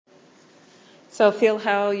So feel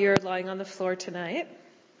how you're lying on the floor tonight.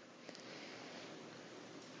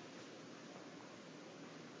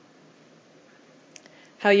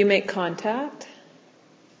 How you make contact.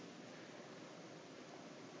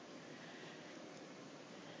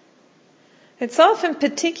 It's often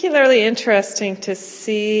particularly interesting to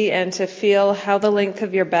see and to feel how the length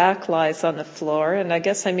of your back lies on the floor. And I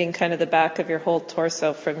guess I mean kind of the back of your whole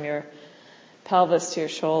torso from your pelvis to your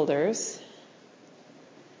shoulders.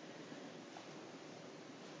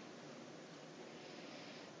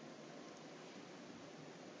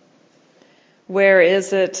 Where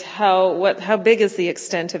is it? How big is the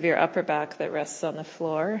extent of your upper back that rests on the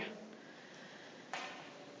floor?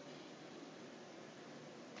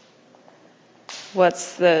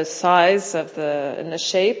 What's the size of and the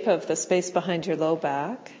shape of the space behind your low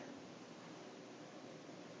back?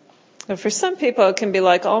 And for some people, it can be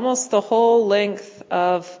like almost the whole length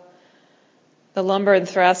of the lumbar and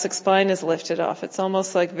thoracic spine is lifted off. It's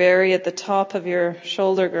almost like very at the top of your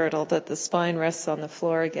shoulder girdle that the spine rests on the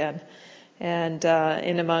floor again. And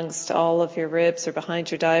in amongst all of your ribs or behind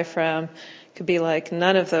your diaphragm, it could be like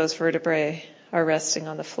none of those vertebrae are resting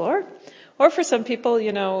on the floor. Or for some people,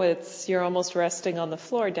 you're almost resting on the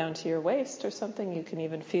floor down to your waist or something. You can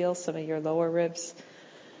even feel some of your lower ribs,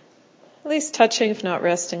 at least touching, if not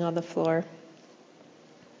resting on the floor.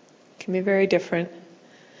 It can be very different.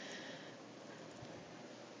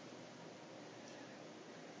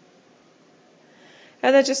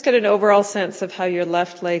 And then just get an overall sense of how your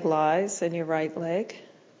left leg lies and your right leg.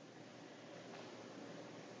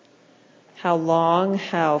 How long,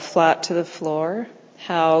 how flat to the floor,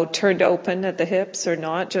 how turned open at the hips or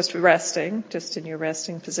not, just resting, just in your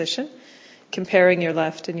resting position, comparing your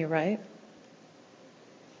left and your right.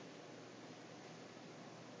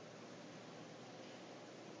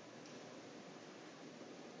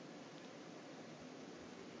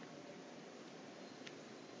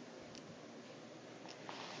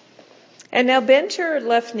 And now bend your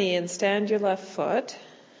left knee and stand your left foot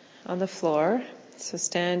on the floor. So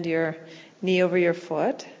stand your knee over your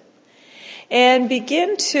foot. And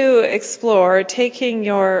begin to explore taking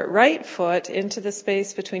your right foot into the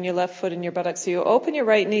space between your left foot and your buttock. So you open your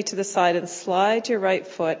right knee to the side and slide your right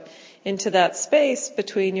foot into that space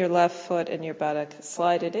between your left foot and your buttock.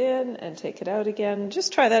 Slide it in and take it out again.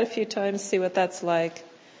 Just try that a few times, see what that's like.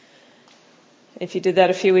 If you did that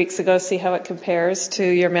a few weeks ago, see how it compares to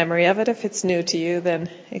your memory of it. If it's new to you, then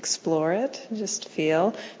explore it. Just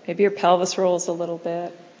feel. Maybe your pelvis rolls a little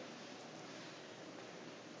bit.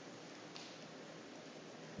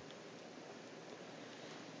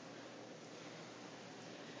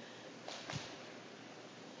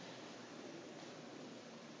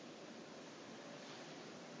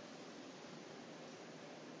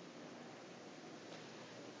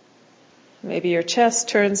 Maybe your chest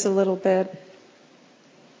turns a little bit.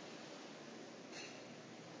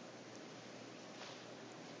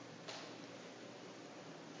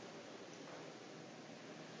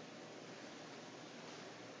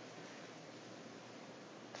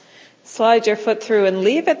 Slide your foot through and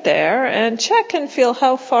leave it there and check and feel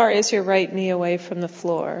how far is your right knee away from the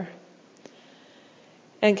floor.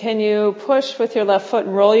 And can you push with your left foot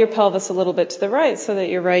and roll your pelvis a little bit to the right so that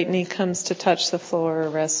your right knee comes to touch the floor or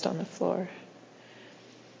rest on the floor.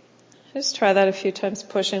 Just try that a few times,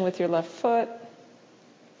 pushing with your left foot.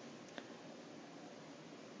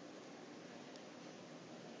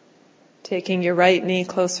 Taking your right knee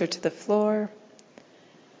closer to the floor.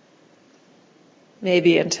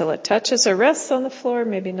 Maybe until it touches or rests on the floor,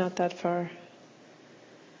 maybe not that far.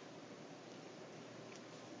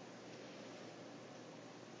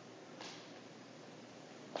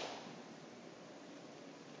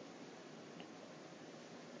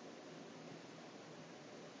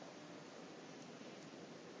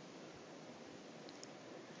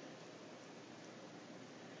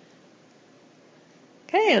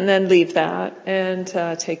 Okay, and then leave that and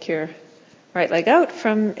take your right leg out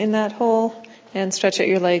from in that hole and stretch out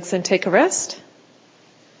your legs and take a rest.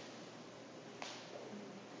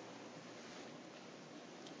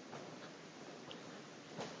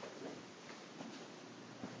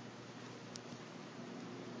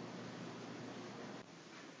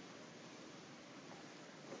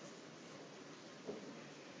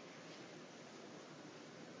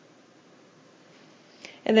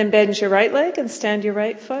 And then bend your right leg and stand your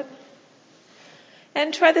right foot.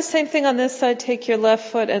 And try the same thing on this side. Take your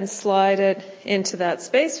left foot and slide it into that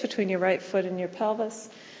space between your right foot and your pelvis.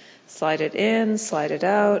 Slide it in, slide it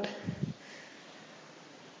out.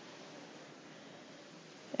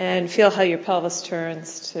 And feel how your pelvis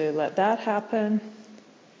turns to let that happen.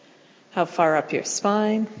 How far up your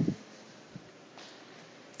spine.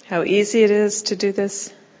 how easy it is to do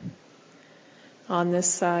this on this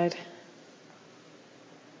side.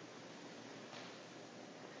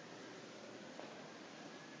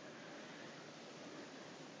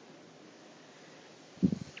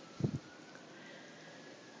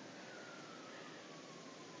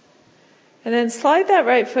 And then slide that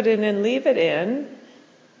right foot in and leave it in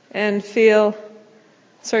and feel,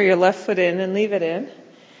 your left foot in and leave it in.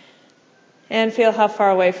 And feel how far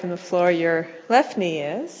away from the floor your left knee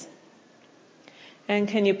is. And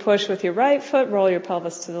can you push with your right foot, roll your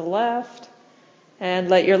pelvis to the left, and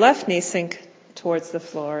let your left knee sink towards the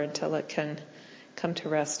floor until it can come to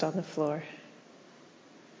rest on the floor.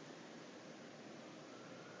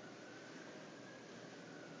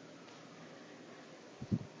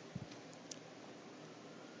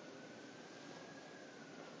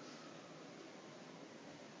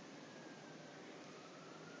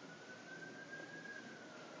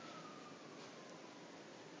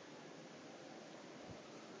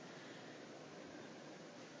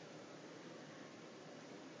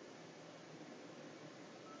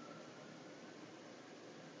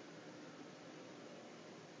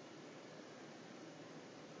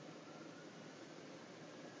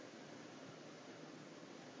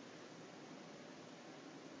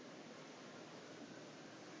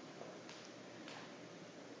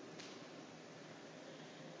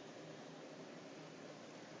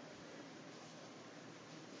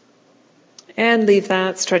 And leave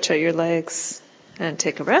that, stretch out your legs, and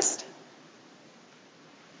take a rest.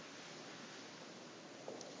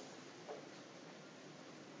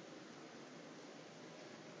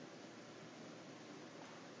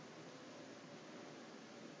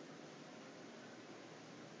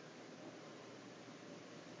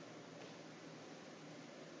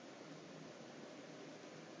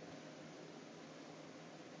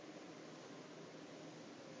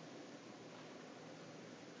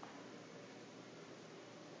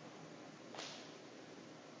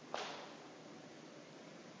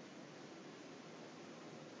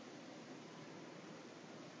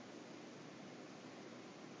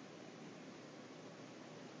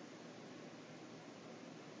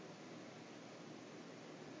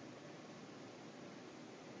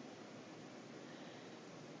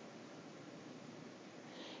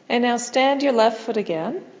 And now stand your left foot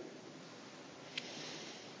again.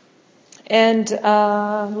 And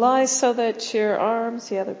lie so that your arms,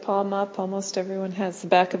 the other palm up, almost everyone has the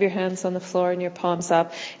back of your hands on the floor and your palms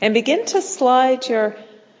up. And begin to slide your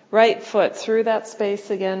right foot through that space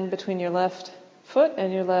again between your left foot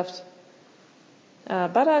and your left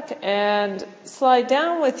buttock. And slide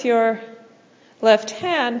down with your left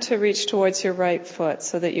hand to reach towards your right foot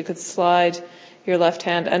so that you could slide your left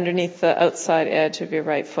hand underneath the outside edge of your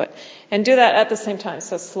right foot. And do that at the same time.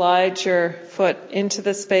 So slide your foot into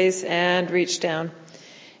the space and reach down.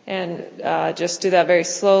 And just do that very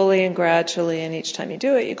slowly and gradually. And each time you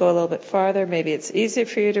do it, you go a little bit farther. Maybe it's easier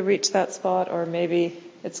for you to reach that spot, or maybe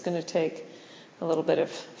it's going to take a little bit of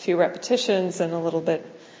few repetitions and a little bit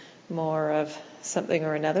more of something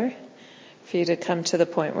or another for you to come to the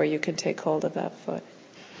point where you can take hold of that foot.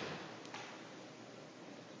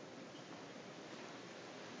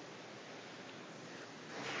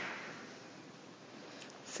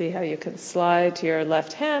 See how you can slide your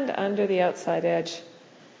left hand under the outside edge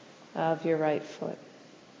of your right foot.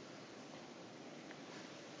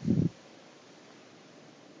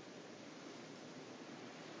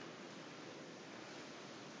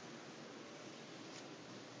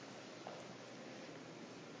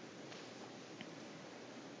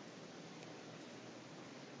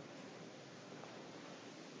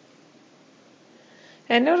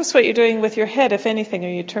 And notice what you're doing with your head, if anything. Are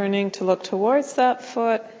you turning to look towards that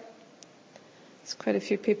foot? There's quite a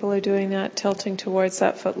few people are doing that, tilting towards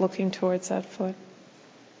that foot, looking towards that foot.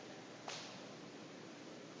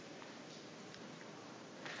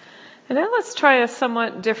 And now let's try a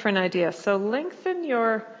somewhat different idea. So lengthen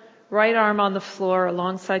your right arm on the floor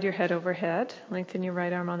alongside your head overhead. Lengthen your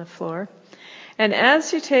right arm on the floor. And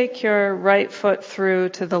as you take your right foot through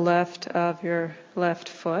to the left of your left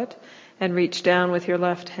foot and reach down with your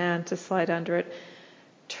left hand to slide under it,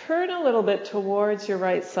 turn a little bit towards your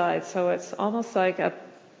right side. So it's almost like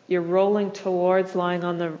you're rolling towards lying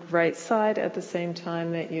on the right side at the same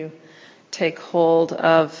time that you take hold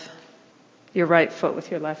of your right foot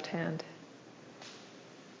with your left hand.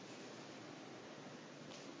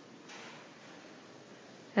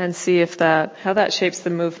 And see how that shapes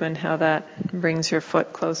the movement, how that brings your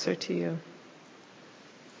foot closer to you.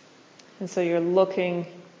 And so you're looking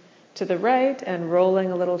to the right and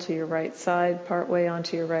rolling a little to your right side, part way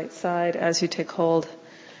onto your right side as you take hold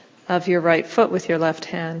of your right foot with your left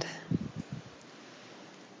hand.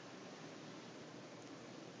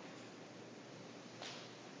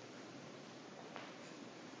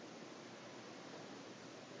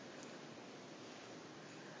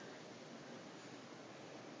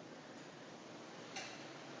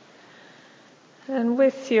 And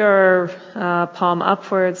with your palm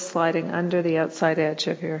upwards, sliding under the outside edge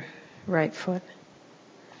of your right foot.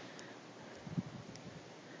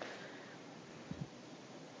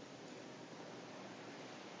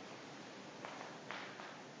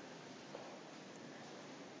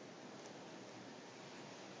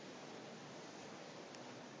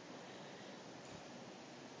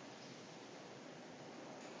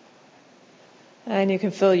 And you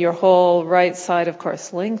can feel your whole right side, of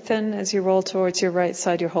course, lengthen as you roll towards your right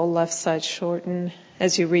side, your whole left side shorten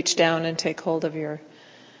as you reach down and take hold of your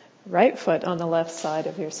right foot on the left side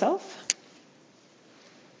of yourself.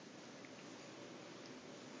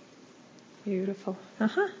 Beautiful.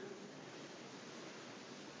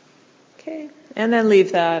 Okay. And then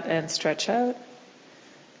leave that and stretch out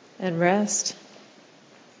and rest.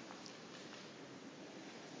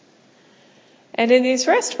 And in these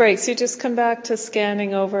rest breaks, you just come back to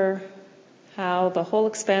scanning over how the whole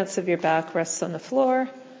expanse of your back rests on the floor,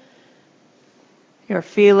 your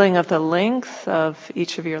feeling of the length of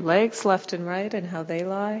each of your legs, left and right, and how they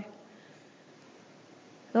lie.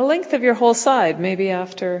 The length of your whole side, maybe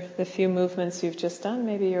after the few movements you've just done,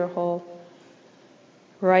 maybe your whole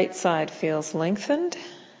right side feels lengthened.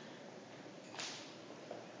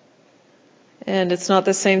 And it's not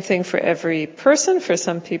the same thing for every person. For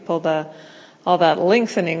some people, all that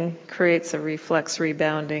lengthening creates a reflex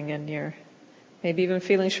rebounding and you're maybe even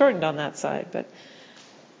feeling shortened on that side. But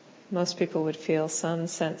most people would feel some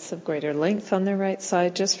sense of greater length on their right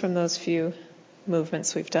side just from those few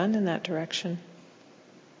movements we've done in that direction.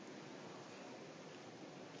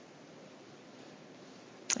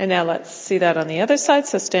 And now let's see that on the other side.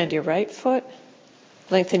 So stand your right foot.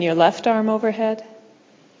 Lengthen your left arm overhead.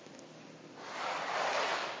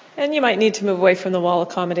 And you might need to move away from the wall,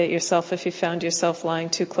 accommodate yourself if you found yourself lying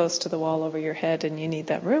too close to the wall over your head and you need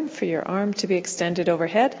that room for your arm to be extended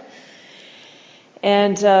overhead.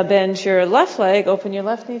 And bend your left leg, open your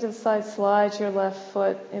left knee to the side, slide your left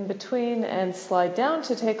foot in between and slide down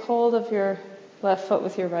to take hold of your left foot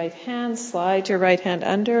with your right hand. Slide your right hand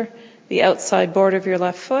under the outside border of your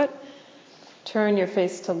left foot. Turn your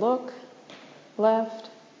face to look left.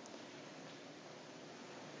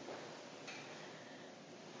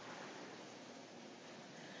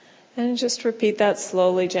 And just repeat that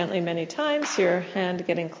slowly, gently, many times. Your hand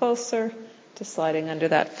getting closer to sliding under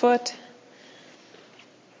that foot.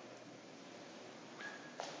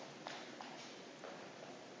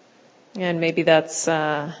 And maybe that's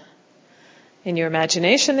in your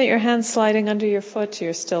imagination that your hand's sliding under your foot.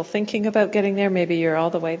 You're still thinking about getting there. Maybe you're all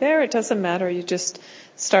the way there. It doesn't matter. You just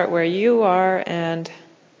start where you are and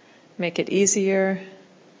make it easier.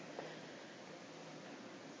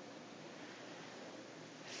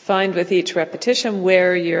 Find with each repetition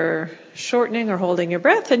where you're shortening or holding your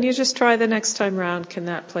breath, and you just try the next time around. Can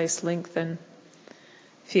that place lengthen?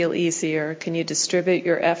 Feel easier? Can you distribute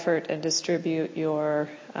your effort and distribute your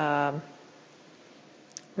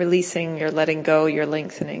releasing, your letting go, your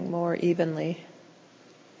lengthening more evenly?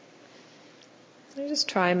 So just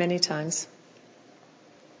try many times.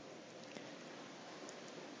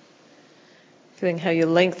 Feeling how you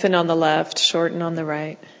lengthen on the left, shorten on the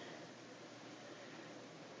right.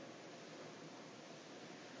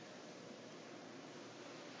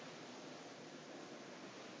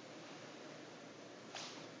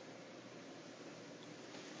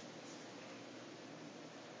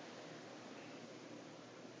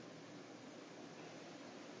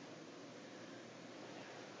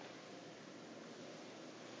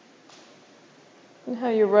 And how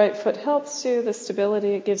your right foot helps you, the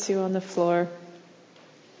stability it gives you on the floor.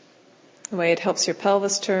 The way it helps your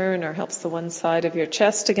pelvis turn or helps the one side of your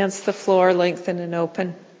chest against the floor lengthen and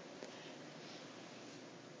open.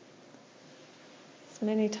 So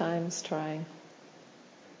many times trying.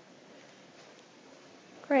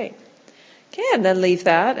 Great. Okay, and then leave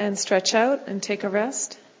that and stretch out and take a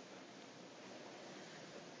rest.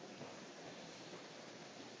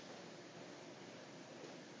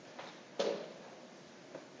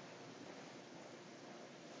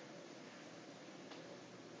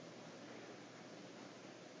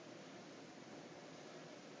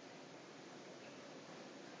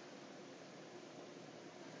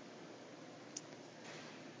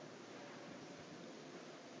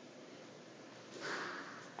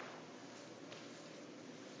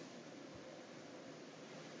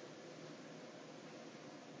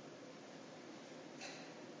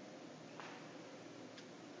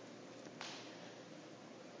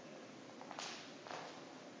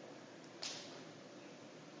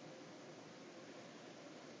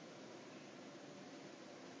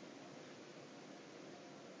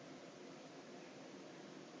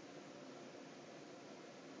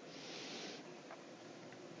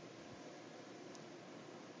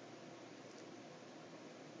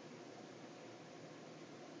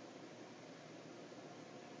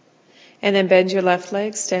 And then bend your left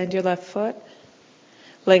leg, stand your left foot.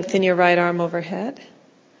 Lengthen your right arm overhead.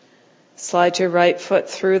 Slide your right foot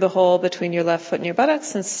through the hole between your left foot and your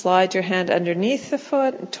buttocks and slide your hand underneath the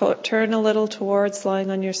foot and turn a little towards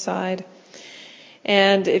lying on your side.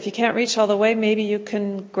 And if you can't reach all the way, maybe you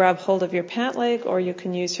can grab hold of your pant leg, or you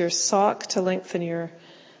can use your sock to lengthen your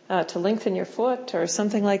foot or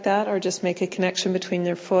something like that, or just make a connection between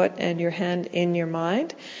your foot and your hand in your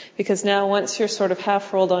mind. Because now once you're sort of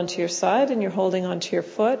half rolled onto your side and you're holding onto your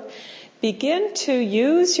foot, begin to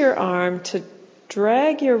use your arm to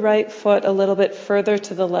drag your right foot a little bit further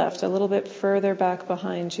to the left, a little bit further back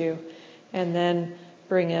behind you, and then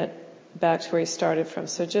bring it back to where you started from.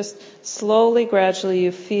 So just slowly, gradually,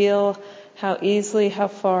 you feel how easily, how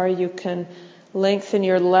far you can lengthen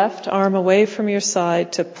your left arm away from your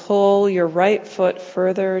side to pull your right foot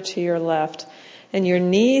further to your left. And your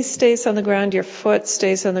knee stays on the ground, your foot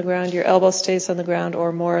stays on the ground, your elbow stays on the ground,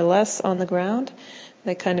 or more or less on the ground.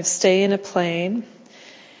 They kind of stay in a plane.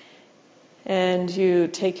 And you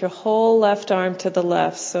take your whole left arm to the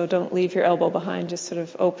left, so don't leave your elbow behind, just sort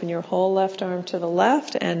of open your whole left arm to the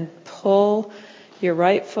left and pull your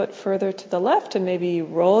right foot further to the left, and maybe you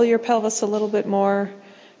roll your pelvis a little bit more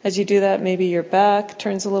as you do that. Maybe your back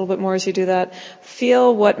turns a little bit more as you do that.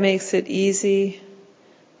 Feel what makes it easy,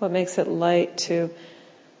 what makes it light to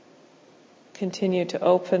continue to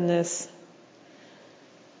open this.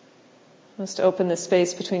 Just open the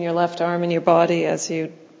space between your left arm and your body as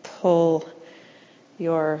you pull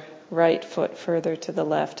your right foot further to the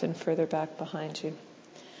left and further back behind you.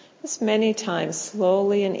 Just many times,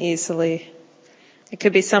 slowly and easily. It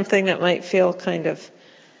could be something that might feel kind of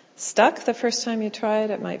stuck the first time you try it.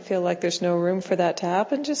 It might feel like there's no room for that to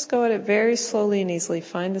happen. Just go at it very slowly and easily.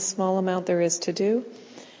 Find the small amount there is to do,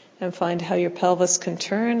 and find how your pelvis can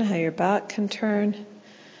turn, how your back can turn,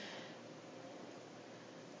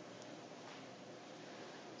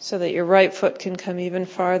 so that your right foot can come even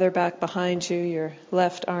farther back behind you. Your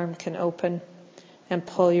left arm can open and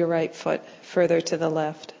pull your right foot further to the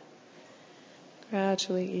left.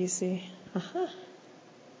 Gradually, easy.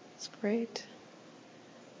 That's great.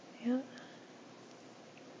 Yeah.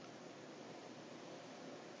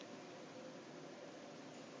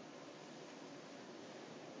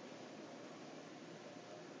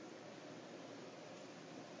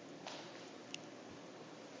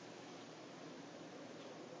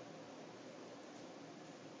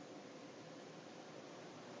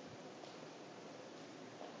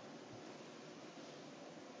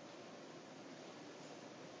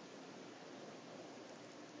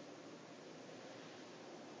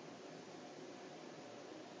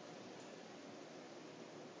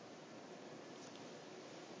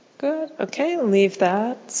 Good. Okay, leave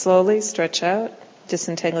that. Slowly stretch out.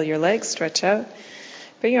 Disentangle your legs, stretch out.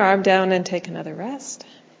 Bring your arm down and take another rest.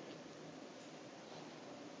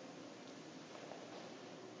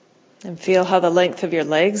 And feel how the length of your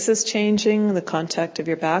legs is changing, the contact of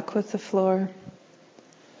your back with the floor.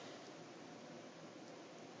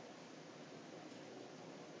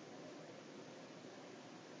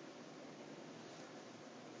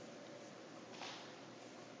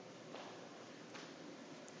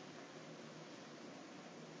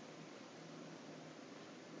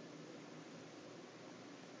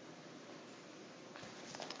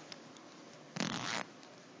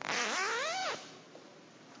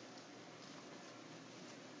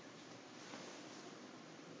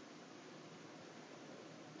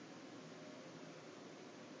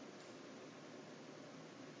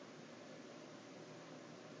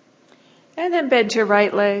 And then bend your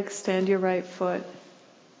right leg, stand your right foot.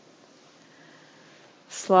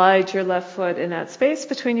 Slide your left foot in that space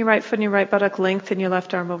between your right foot and your right buttock. Lengthen your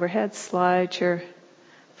left arm overhead. Slide your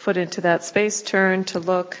foot into that space. Turn to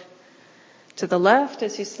look to the left.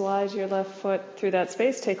 As you slide your left foot through that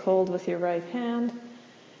space, take hold with your right hand.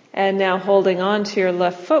 And now holding on to your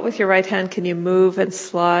left foot with your right hand, can you move and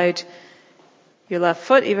slide your left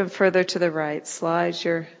foot even further to the right? Slide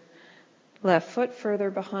your left foot further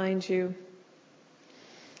behind you.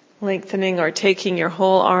 Lengthening or taking your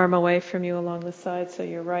whole arm away from you along the side, so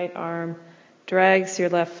your right arm drags your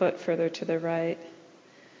left foot further to the right.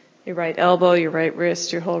 Your right elbow, your right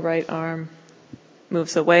wrist, your whole right arm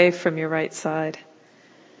moves away from your right side.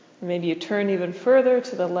 Maybe you turn even further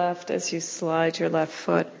to the left as you slide your left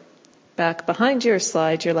foot back behind you, or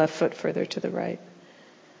slide your left foot further to the right.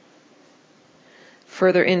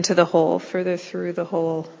 Further into the hole, further through the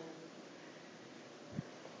hole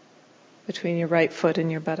between your right foot and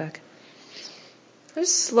your buttock.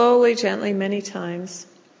 Just slowly, gently, many times.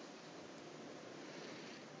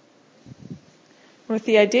 With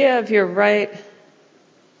the idea of your right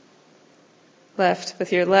left,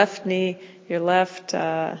 with your left knee, your left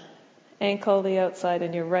ankle, the outside,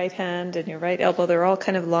 and your right hand and your right elbow, they're all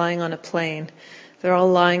kind of lying on a plane. They're all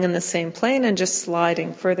lying in the same plane and just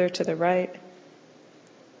sliding further to the right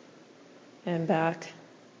and back.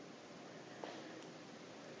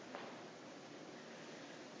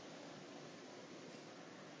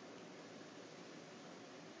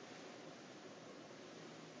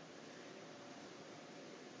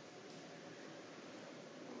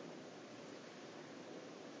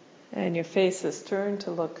 And your face is turned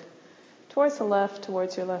to look towards the left,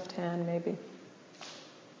 towards your left hand maybe.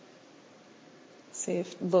 See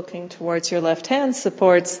if looking towards your left hand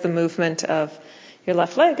supports the movement of your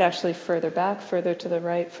left leg, actually further back, further to the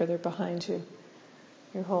right, further behind you,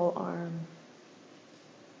 your whole arm.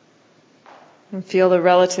 And feel the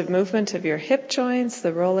relative movement of your hip joints,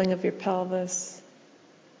 the rolling of your pelvis.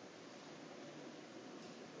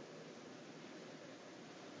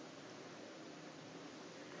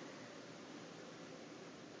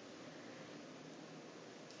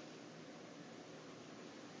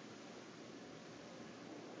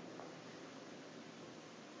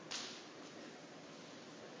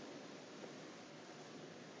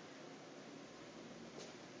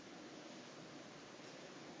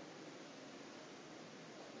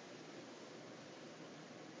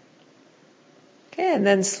 Okay, and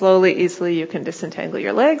then slowly, easily you can disentangle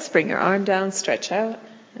your legs, bring your arm down, stretch out,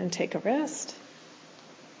 and take a rest.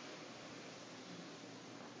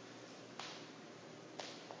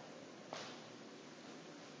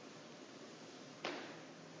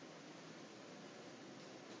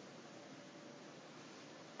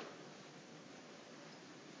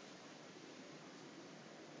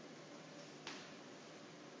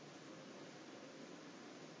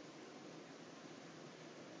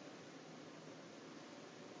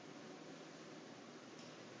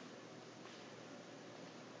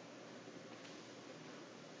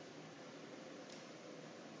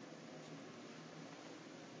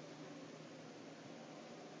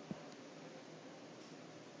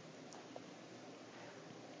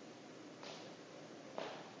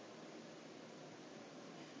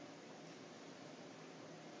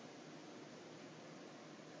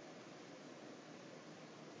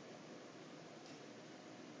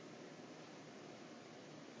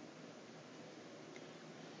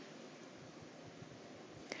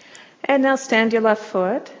 And now stand your left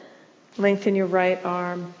foot, lengthen your right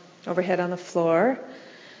arm overhead on the floor.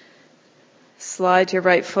 Slide your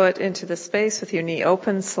right foot into the space with your knee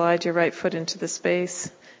open. Slide your right foot into the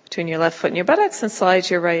space between your left foot and your buttocks and slide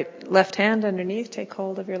your left hand underneath. Take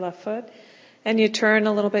hold of your left foot. And you turn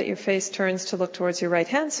a little bit. Your face turns to look towards your right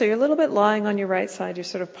hand. So you're a little bit lying on your right side. You're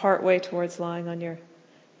sort of part way towards lying on your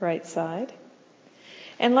right side.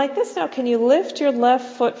 And like this now, can you lift your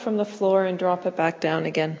left foot from the floor and drop it back down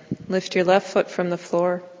again? Lift your left foot from the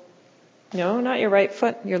floor. No, not your right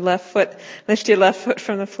foot, your left foot. Lift your left foot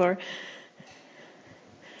from the floor.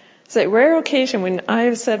 It's a rare occasion when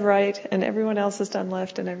I've said right and everyone else has done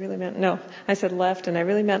left and I really meant, no, I said left and I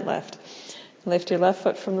really meant left. Lift your left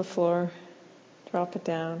foot from the floor, drop it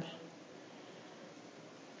down.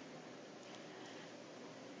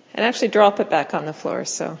 And actually drop it back on the floor,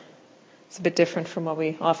 so it's a bit different from what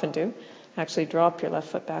we often do. Actually drop your left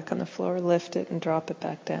foot back on the floor, lift it and drop it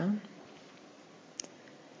back down.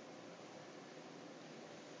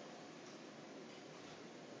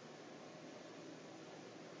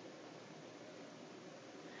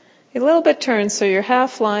 A little bit turned, so you're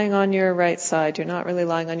half lying on your right side. You're not really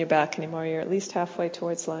lying on your back anymore. You're at least halfway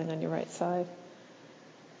towards lying on your right side.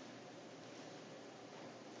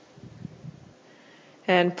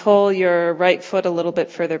 And pull your right foot a little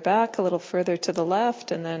bit further back, a little further to the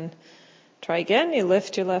left, and then try again. You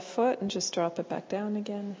lift your left foot and just drop it back down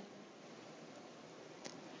again.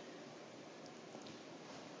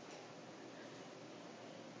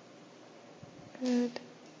 Good.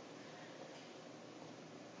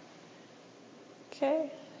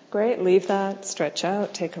 Okay, great. Leave that. Stretch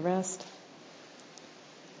out. Take a rest.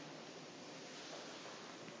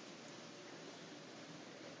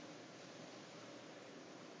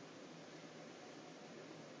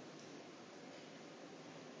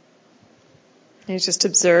 You just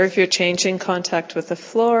observe your changing contact with the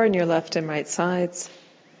floor in your left and right sides.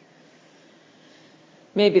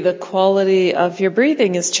 Maybe the quality of your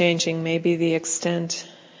breathing is changing. Maybe the extent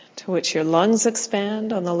to which your lungs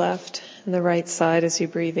expand on the left and the right side as you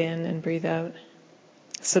breathe in and breathe out.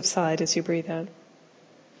 Subside as you breathe out.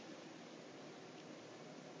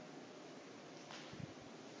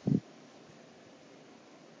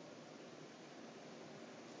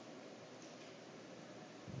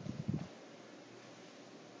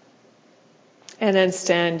 And then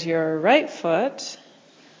stand your right foot,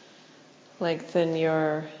 lengthen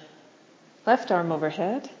your left arm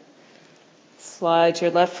overhead. Slide your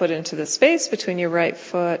left foot into the space between your right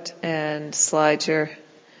foot and slide your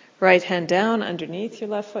right hand down underneath your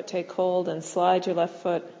left foot. Take hold and slide your left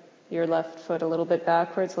foot a little bit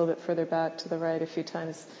backwards, a little bit further back to the right a few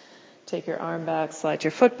times. Take your arm back, slide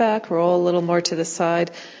your foot back, roll a little more to the side.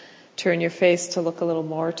 Turn your face to look a little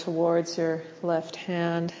more towards your left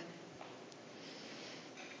hand.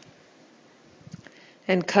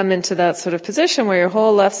 And come into that sort of position where your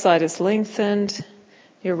whole left side is lengthened.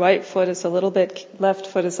 Your left foot is a little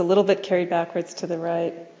bit carried backwards to the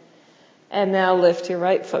right. And now lift your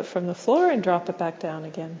right foot from the floor and drop it back down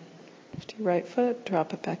again. Lift your right foot,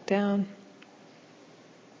 drop it back down.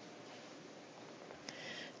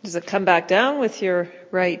 Does it come back down with your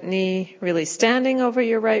right knee really standing over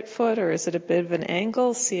your right foot, or is it a bit of an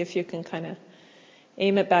angle? See if you can kind of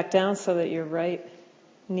aim it back down so that your right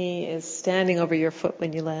knee is standing over your foot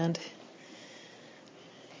when you land.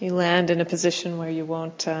 You land in a position where you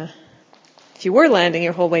won't, if you were landing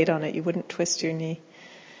your whole weight on it, you wouldn't twist your knee.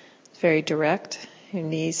 It's very direct. Your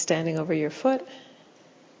knee standing over your foot.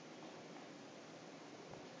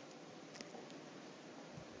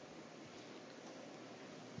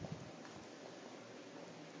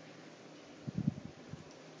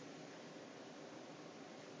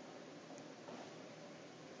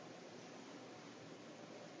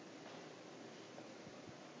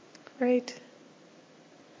 Great.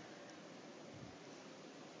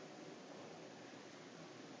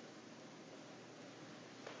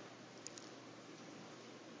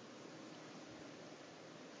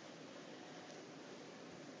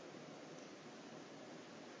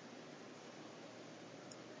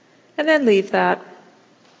 And then leave that.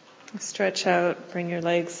 Stretch out, bring your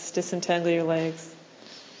legs, disentangle your legs.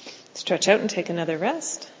 Stretch out and take another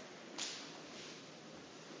rest.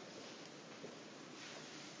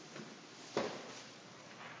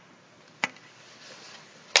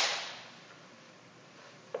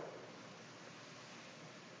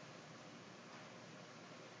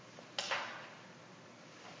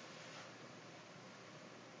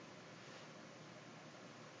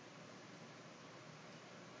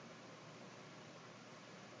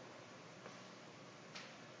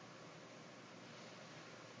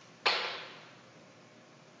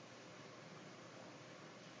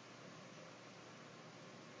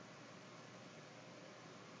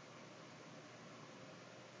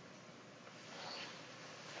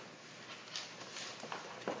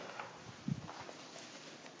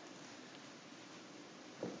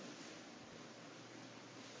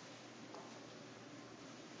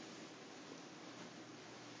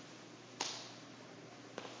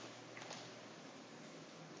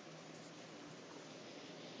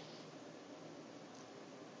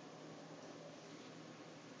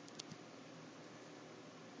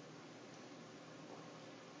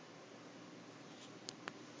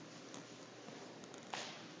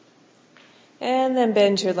 And then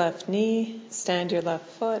bend your left knee, stand your left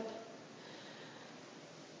foot.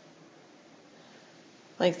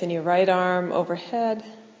 Lengthen your right arm overhead.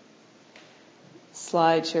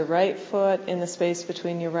 Slide your right foot in the space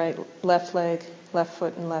between your left leg, left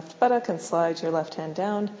foot and left buttock, and slide your left hand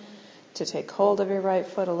down to take hold of your right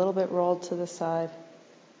foot, a little bit rolled to the side.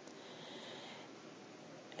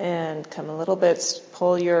 And come a little bit,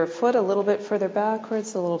 pull your foot a little bit further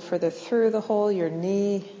backwards, a little further through the hole, your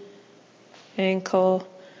knee, ankle,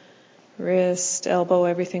 wrist, elbow,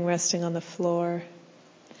 everything resting on the floor.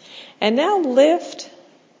 And now lift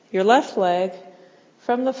your left leg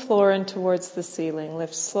from the floor and towards the ceiling.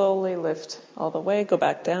 Lift slowly, lift all the way, go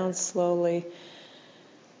back down slowly.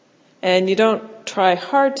 And you don't try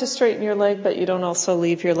hard to straighten your leg, but you don't also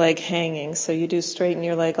leave your leg hanging. So you do straighten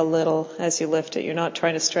your leg a little as you lift it. You're not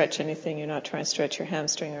trying to stretch anything. You're not trying to stretch your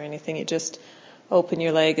hamstring or anything. You just open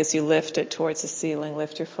your leg as you lift it towards the ceiling.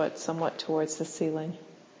 Lift your foot somewhat towards the ceiling.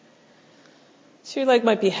 So your leg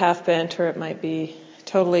might be half bent or it might be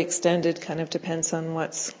totally extended. Kind of depends on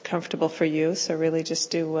what's comfortable for you. So really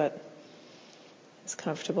just do what is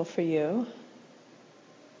comfortable for you.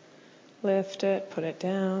 Lift it, put it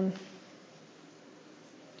down.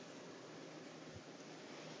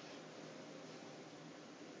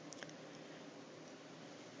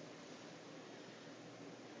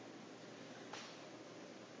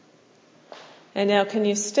 And now can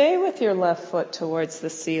you stay with your left foot towards the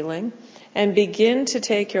ceiling and begin to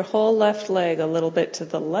take your whole left leg a little bit to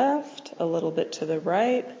the left, a little bit to the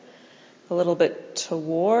right, a little bit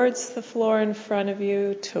towards the floor in front of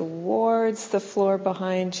you, towards the floor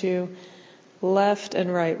behind you, left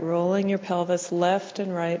and right, rolling your pelvis left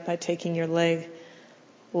and right by taking your leg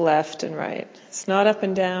left and right. It's not up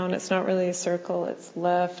and down. It's not really a circle. It's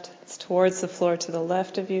left. It's towards the floor to the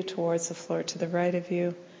left of you, towards the floor to the right of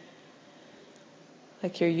you.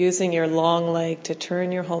 Like you're using your long leg to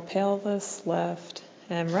turn your whole pelvis, left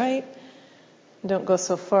and right. Don't go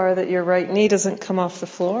so far that your right knee doesn't come off the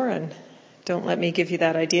floor, and don't let me give you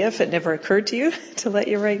that idea if it never occurred to you to let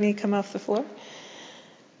your right knee come off the floor.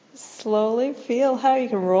 Slowly feel how you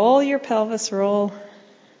can roll your pelvis, roll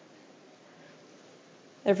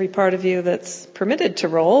every part of you that's permitted to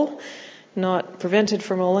roll, not prevented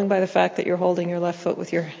from rolling by the fact that you're holding your left foot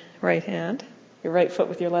with your right hand, your right foot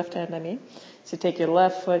with your left hand, I mean. So take your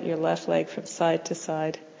left foot, your left leg from side to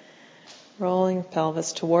side, rolling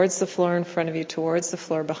pelvis towards the floor in front of you, towards the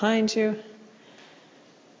floor behind you.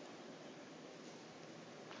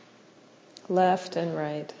 Left and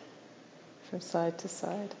right, from side to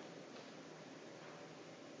side.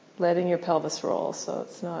 Letting your pelvis roll, so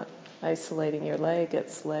it's not isolating your leg,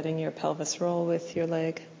 it's letting your pelvis roll with your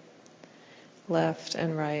leg. Left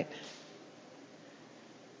and right.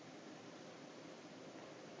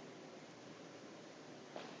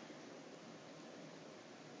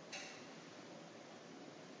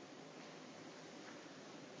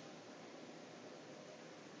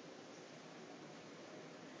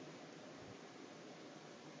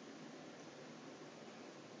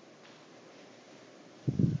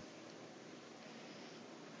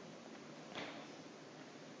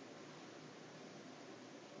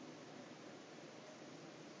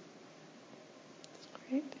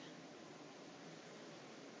 Great.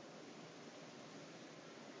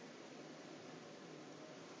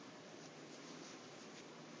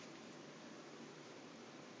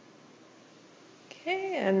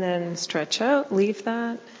 Okay, and then stretch out, leave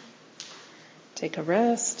that. Take a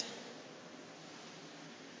rest.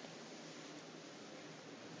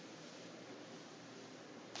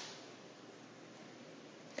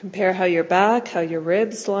 Compare how your back, how your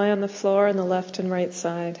ribs lie on the floor on the left and right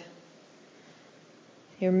side.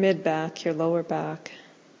 Your mid-back, your lower back.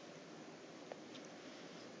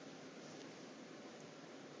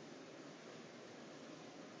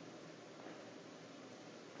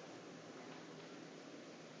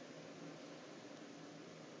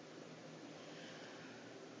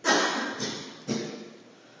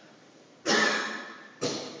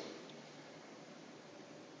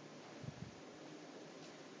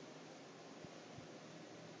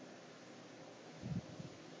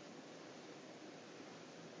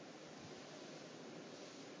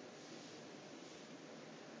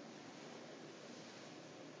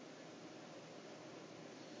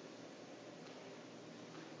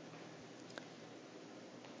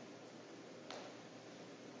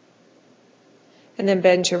 And then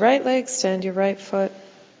bend your right leg, stand your right foot.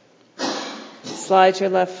 Slide your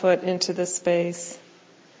left foot into the space.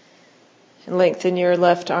 And lengthen your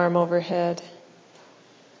left arm overhead.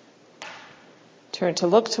 Turn to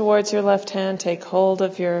look towards your left hand. Take hold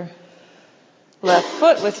of your left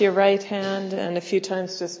foot with your right hand. And a few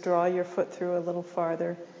times just draw your foot through a little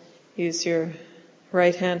farther. Use your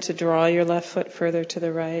right hand to draw your left foot further to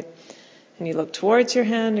the right. And you look towards your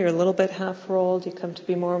hand, you're a little bit half rolled. You come to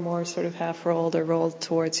be more and more sort of half rolled or rolled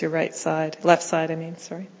towards your left side.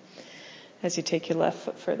 As you take your left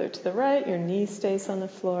foot further to the right, your knee stays on the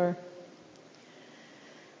floor.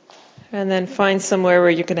 And then find somewhere where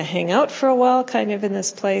you're going to hang out for a while, kind of in this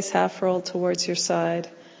place, half rolled towards your side.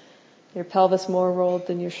 Your pelvis more rolled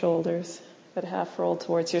than your shoulders, but half rolled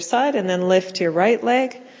towards your side. And then lift your right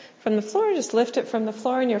leg from the floor. Just lift it from the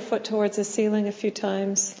floor and your foot towards the ceiling a few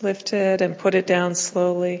times. Lift it and put it down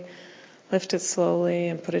slowly. Lift it slowly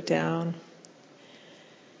and put it down.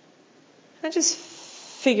 And just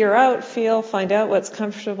find out what's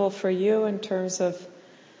comfortable for you in terms of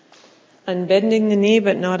unbending the knee,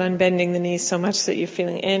 but not unbending the knee so much that you're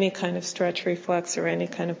feeling any kind of stretch reflex or any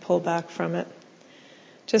kind of pull back from it.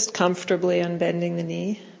 Just comfortably unbending the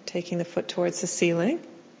knee, taking the foot towards the ceiling.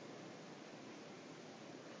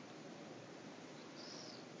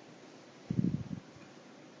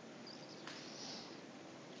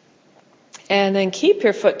 And then keep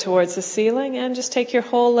your foot towards the ceiling and just take your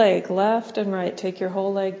whole leg, left and right. Take your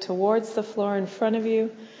whole leg towards the floor in front of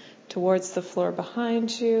you, towards the floor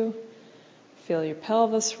behind you. Feel your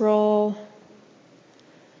pelvis roll.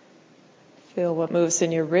 Feel what moves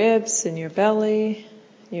in your ribs, in your belly,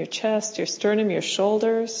 your chest, your sternum, your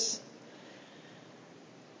shoulders.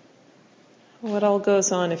 What all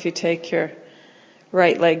goes on if you take your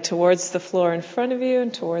right leg towards the floor in front of you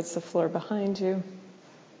and towards the floor behind you,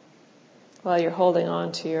 while you're holding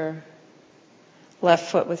on to your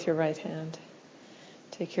left foot with your right hand.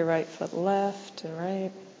 Take your right foot left and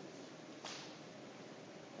right.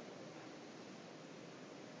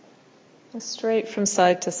 Straight from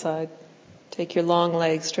side to side. Take your long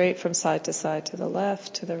leg straight from side, to the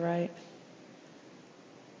left, to the right.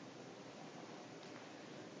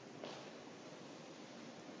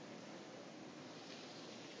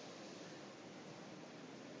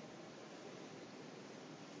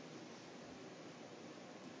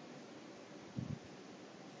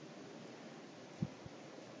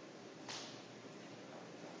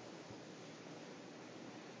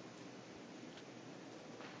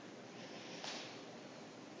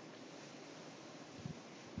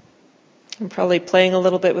 I'm probably playing a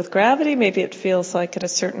little bit with gravity. Maybe it feels like at a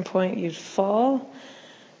certain point you'd fall.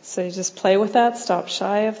 So you just play with that. Stop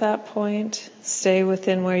shy of that point. Stay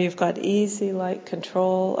within where you've got easy, light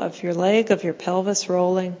control of your leg, of your pelvis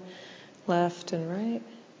rolling left and right.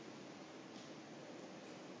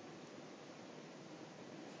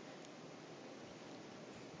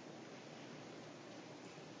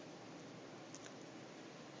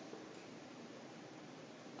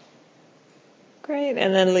 Great,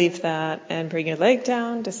 and then leave that and bring your leg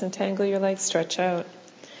down, disentangle your leg, stretch out.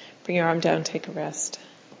 Bring your arm down, take a rest.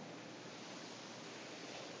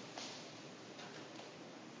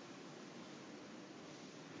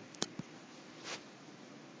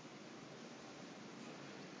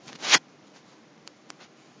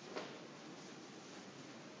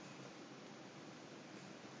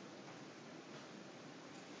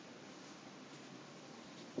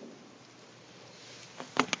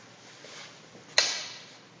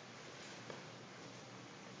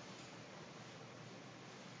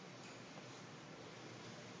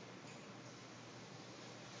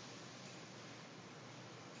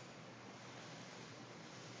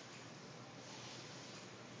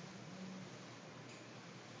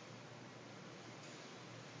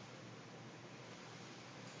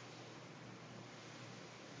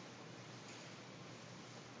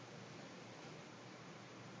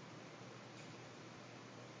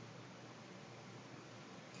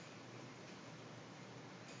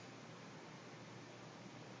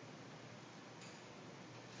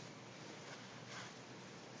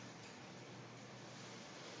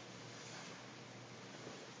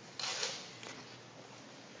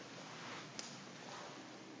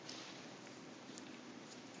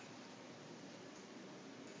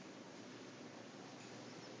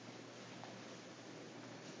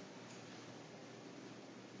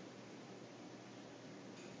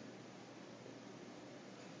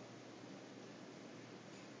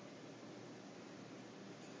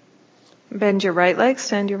 Bend your right leg,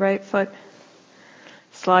 stand your right foot.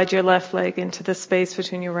 Slide your left leg into the space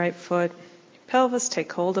between your right foot, your pelvis.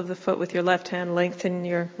 Take hold of the foot with your left hand. Lengthen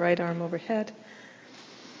your right arm overhead.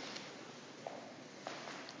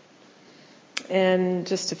 And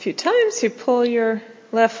just a few times, you pull your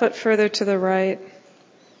left foot further to the right.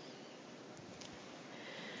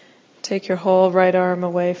 Take your whole right arm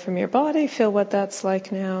away from your body. Feel what that's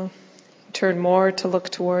like now. Turn more to look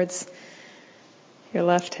towards your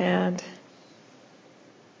left hand.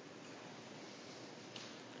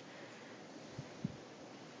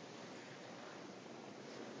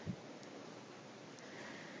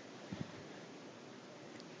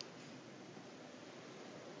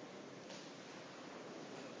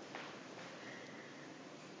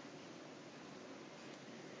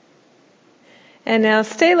 And now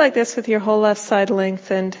stay like this with your whole left side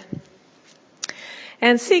lengthened.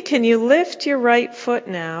 And see, can you lift your right foot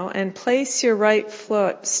now and place your right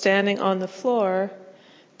foot standing on the floor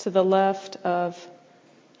to the left of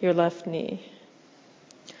your left knee?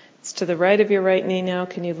 It's to the right of your right knee now.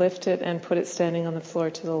 Can you lift it and put it standing on the floor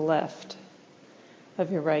to the left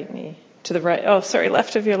of your right knee? To the right,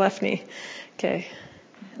 left of your left knee. Okay.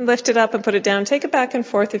 Lift it up and put it down. Take it back and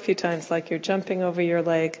forth a few times like you're jumping over your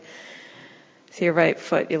leg. With your right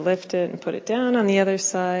foot, you lift it and put it down on the other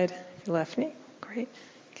side. Your left knee. Great.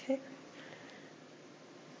 Okay.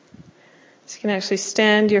 So you can actually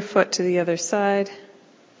stand your foot to the other side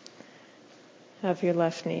of your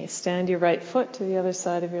left knee. Stand your right foot to the other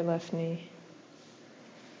side of your left knee.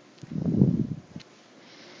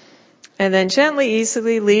 And then gently,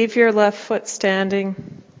 easily leave your left foot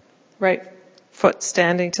standing, right foot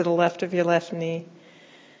standing to the left of your left knee.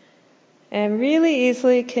 And really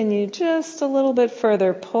easily, can you just a little bit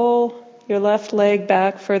further pull your left leg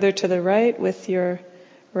back further to the right with your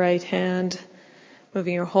right hand,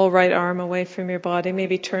 moving your whole right arm away from your body,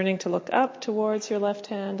 maybe turning to look up towards your left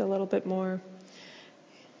hand a little bit more.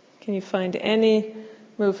 Can you find any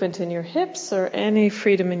movement in your hips or any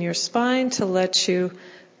freedom in your spine to let you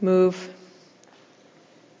move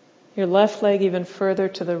your left leg even further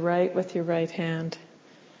to the right with your right hand?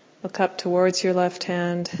 Look up towards your left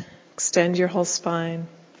hand. Extend your whole spine.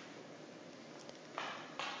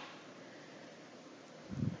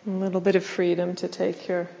 A little bit of freedom to take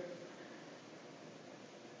your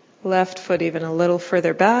left foot even a little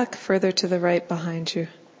further back, further to the right behind you.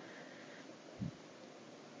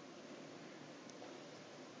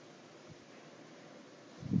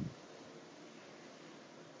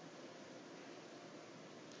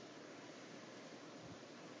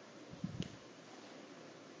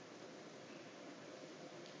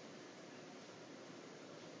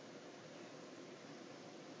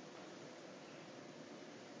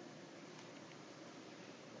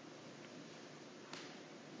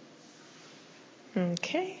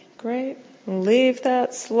 Okay, great. Leave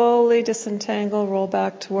that, slowly disentangle, roll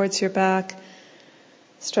back towards your back.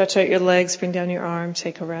 Stretch out your legs, bring down your arm,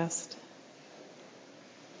 take a rest.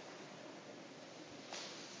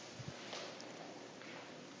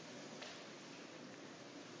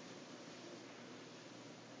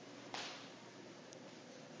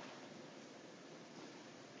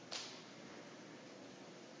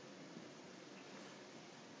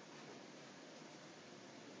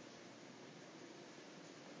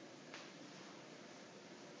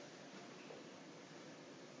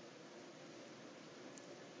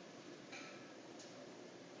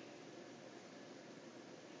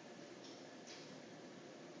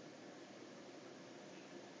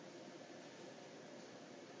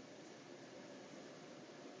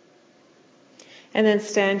 And then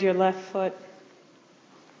stand your left foot.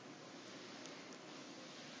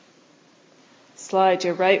 Slide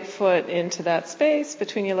your right foot into that space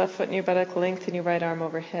between your left foot and your buttock. Lengthen your right arm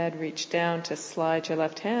overhead. Reach down to slide your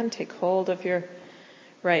left hand. Take hold of your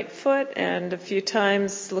right foot. And a few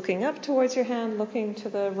times looking up towards your hand, looking to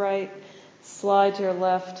the right. Slide your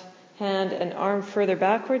left hand and arm further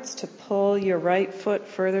backwards to pull your right foot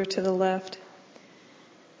further to the left.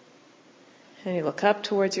 And you look up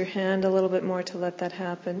towards your hand a little bit more to let that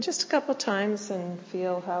happen. Just a couple times and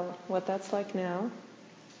feel what that's like now.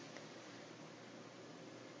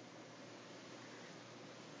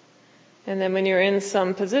 And then when you're in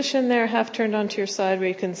some position there, half turned onto your side where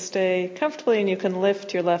you can stay comfortably and you can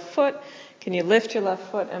lift your left foot. Can you lift your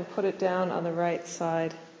left foot and put it down on the right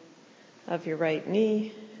side of your right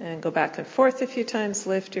knee? And go back and forth a few times.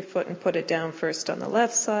 Lift your foot and put it down first on the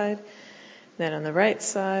left side, then on the right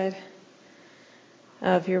side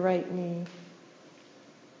of your right knee.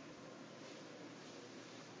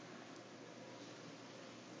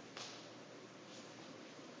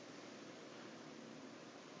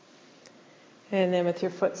 And then with your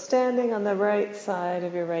foot standing on the right side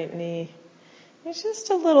of your right knee, it's just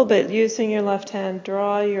a little bit using your left hand,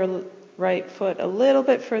 draw your right foot a little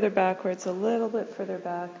bit further backwards, a little bit further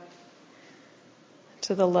back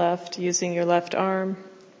to the left, using your left arm.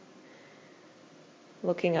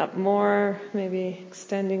 Looking up more, maybe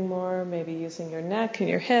extending more, maybe using your neck and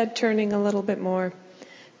your head, turning a little bit more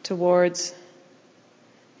towards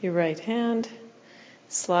your right hand.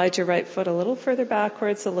 Slide your right foot a little further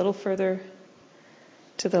backwards, a little further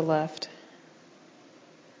to the left.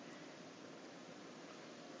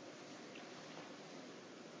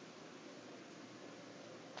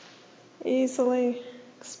 Easily,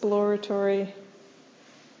 exploratory.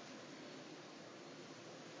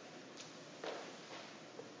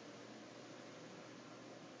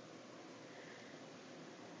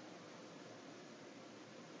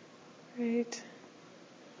 Great.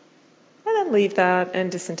 And then leave that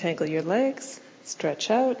and disentangle your legs.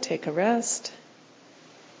 Stretch out, take a rest.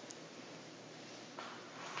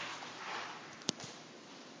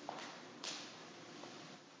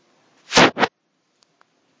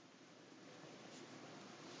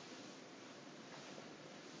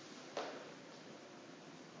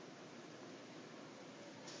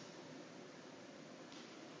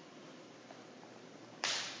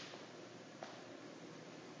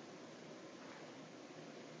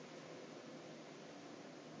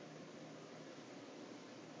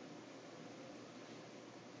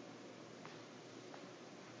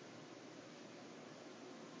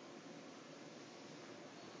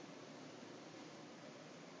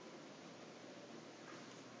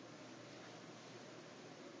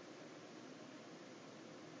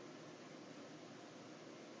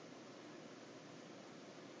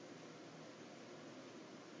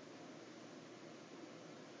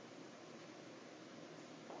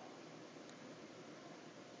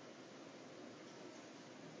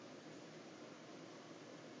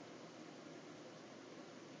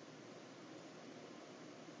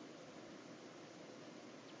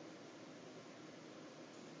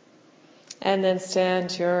 And then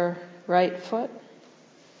stand your right foot.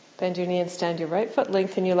 Bend your knee and stand your right foot.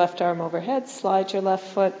 Lengthen your left arm overhead. Slide your left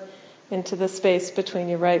foot into the space between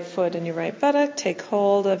your right foot and your right buttock. Take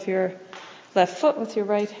hold of your left foot with your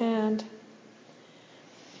right hand.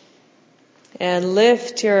 And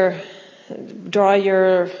draw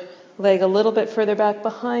your leg a little bit further back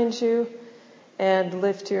behind you and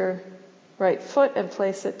lift your right foot and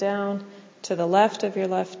place it down to the left of your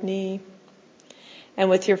left knee. And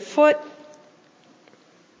with your foot,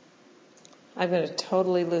 I'm going to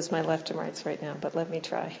totally lose my left and rights right now, but let me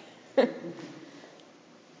try.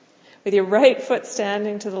 With your right foot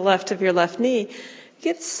standing to the left of your left knee,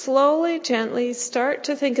 slowly, gently, start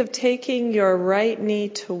to think of taking your right knee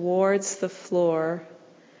towards the floor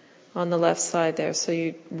on the left side there. So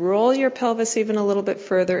you roll your pelvis even a little bit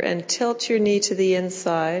further and tilt your knee to the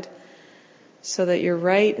inside so that your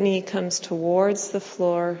right knee comes towards the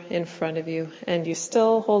floor in front of you. And you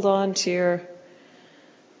still hold on to your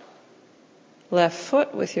left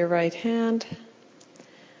foot with your right hand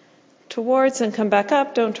towards and come back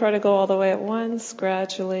up. Don't try to go all the way at once.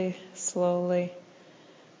 Gradually, slowly.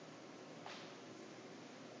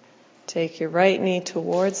 Take your right knee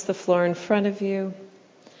towards the floor in front of you.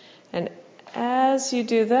 And as you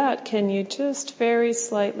do that, can you just very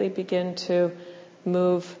slightly begin to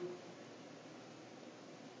move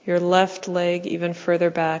your left leg even further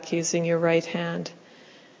back using your right hand?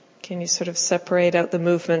 Can you sort of separate out the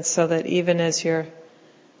movement so that even as your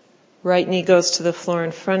right knee goes to the floor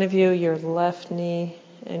in front of you, your left knee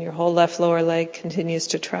and your whole left lower leg continues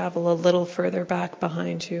to travel a little further back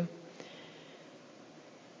behind you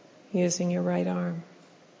using your right arm.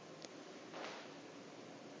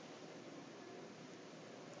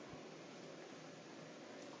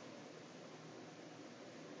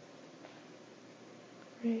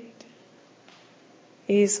 Great.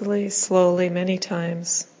 Easily, slowly, many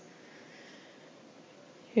times.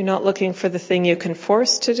 You're not looking for the thing you can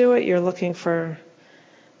force to do it. You're looking for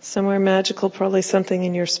somewhere magical, probably something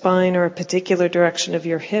in your spine or a particular direction of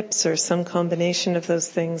your hips or some combination of those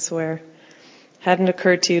things where hadn't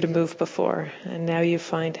occurred to you to move before, and now you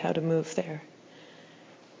find how to move there.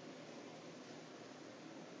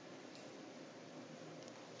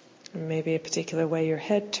 Maybe a particular way your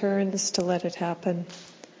head turns to let it happen.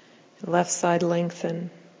 Left side lengthen.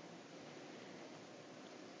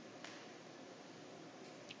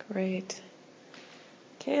 Great.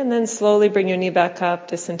 Okay, and then slowly bring your knee back up,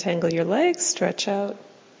 disentangle your legs, stretch out,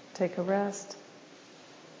 take a rest.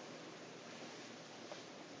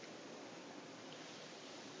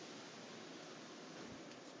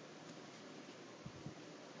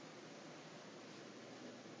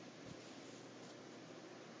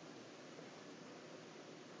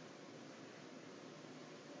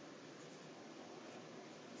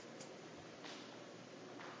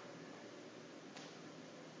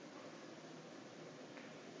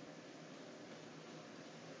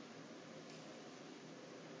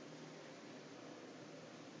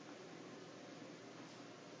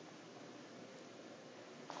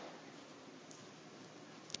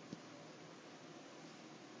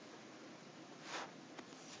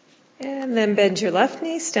 And then bend your left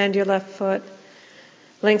knee, stand your left foot,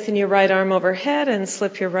 lengthen your right arm overhead and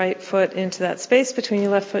slip your right foot into that space between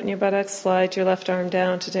your left foot and your buttocks. Slide your left arm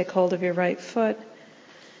down to take hold of your right foot.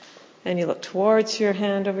 And you look towards your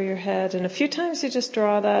hand over your head. And a few times you just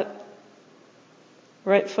draw that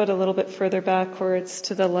right foot a little bit further backwards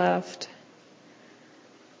to the left.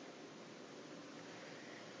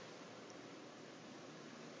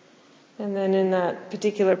 And then in that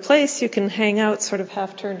particular place, you can hang out sort of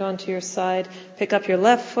half turned onto your side, pick up your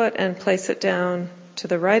left foot and place it down to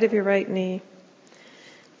the right of your right knee.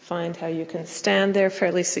 Find how you can stand there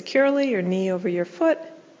fairly securely, your knee over your foot.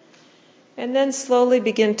 And then slowly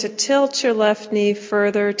begin to tilt your left knee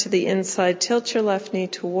further to the inside. Tilt your left knee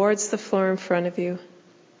towards the floor in front of you.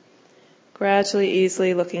 Gradually,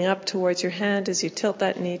 easily looking up towards your hand as you tilt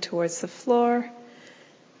that knee towards the floor.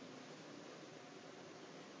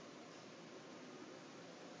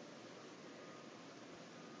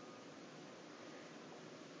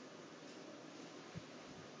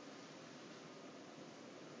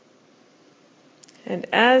 And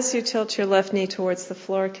as you tilt your left knee towards the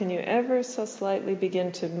floor, can you ever so slightly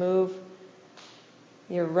begin to move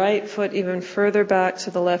your right foot even further back to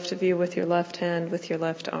the left of you with your left hand, with your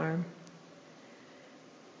left arm?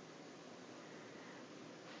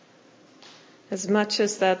 As much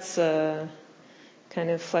as that's a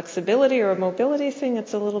kind of flexibility or a mobility thing,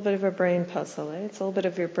 it's a little bit of a brain puzzle. It's a little bit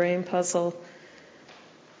of your brain puzzle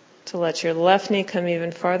to let your left knee come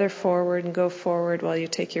even farther forward and go forward while you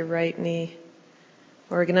take your right knee.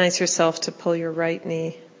 Organize yourself to pull your right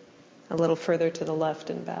knee a little further to the left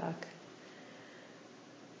and back.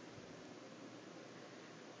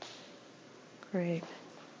 Great.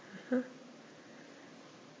 Uh-huh.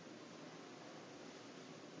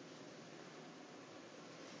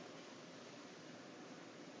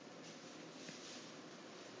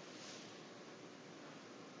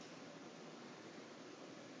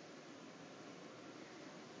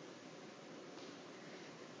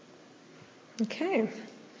 Okay.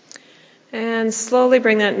 And slowly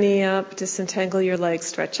bring that knee up, disentangle your legs,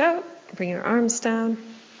 stretch out, bring your arms down.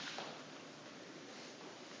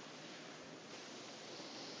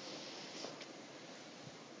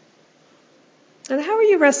 And how are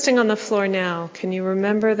you resting on the floor now? Can you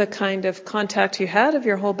remember the kind of contact you had of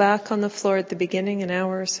your whole back on the floor at the beginning, an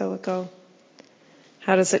hour or so ago?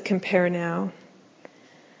 How does it compare now?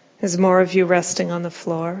 Is more of you resting on the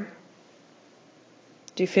floor?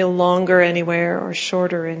 Do you feel longer anywhere or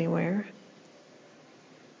shorter anywhere?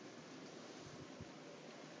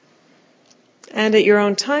 And at your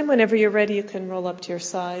own time, whenever you're ready, you can roll up to your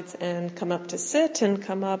sides and come up to sit and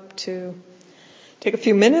come up to take a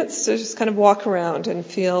few minutes to just kind of walk around and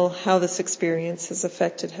feel how this experience has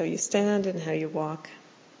affected how you stand and how you walk,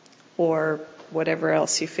 or whatever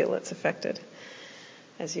else you feel it's affected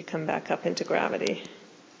as you come back up into gravity.